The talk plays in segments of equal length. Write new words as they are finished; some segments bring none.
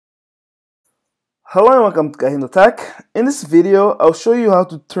Hello and welcome to KahindoTech. In this video, I'll show you how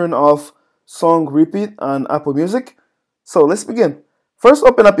to turn off song repeat on Apple Music. So let's begin. First,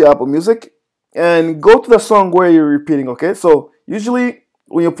 open up your Apple Music and go to the song where you're repeating, okay? So usually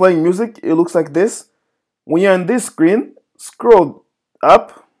when you're playing music, it looks like this. When you're on this screen, scroll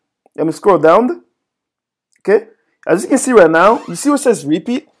down, okay? As you can see right now, you see what says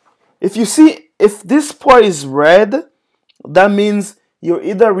repeat? If this part is red, that means you're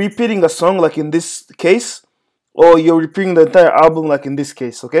either repeating a song like in this case, or you're repeating the entire album like in this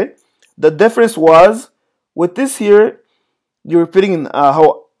case, okay? The difference was, with this here, you're repeating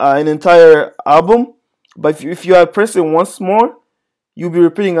an entire album, but if you are pressing once more, you'll be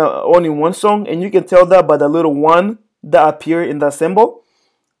repeating only one song, and you can tell that by the little one that appear in that symbol.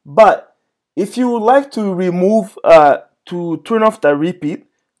 But if you would like to to turn off the repeat,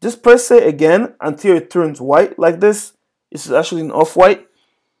 just press it again until it turns white like this. It's actually an off-white.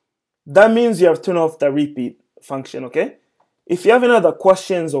 That means you have turned off the repeat function, okay? If you have any other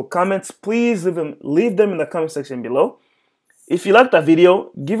questions or comments, please leave them in the comment section below. If you like the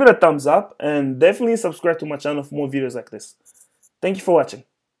video, give it a thumbs up and definitely subscribe to my channel for more videos like this. Thank you for watching.